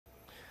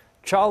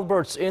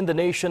Childbirths in the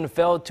nation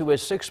fell to a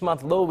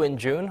 6-month low in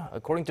June.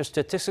 According to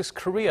Statistics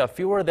Korea,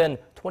 fewer than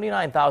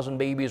 29,000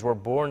 babies were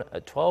born,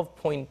 a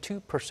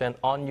 12.2%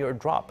 on-year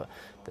drop.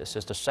 This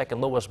is the second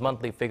lowest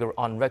monthly figure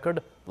on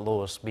record, the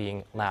lowest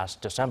being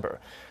last December.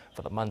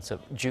 For the month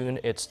of June,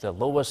 it's the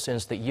lowest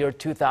since the year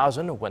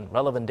 2000, when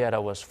relevant data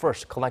was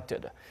first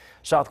collected.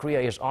 South Korea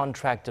is on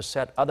track to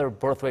set other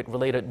birth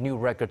rate-related new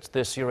records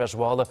this year as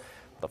well.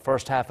 The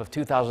first half of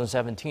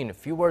 2017,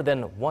 fewer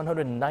than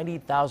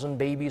 190,000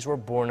 babies were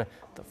born,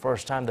 the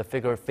first time the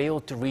figure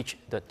failed to reach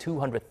the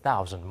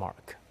 200,000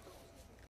 mark.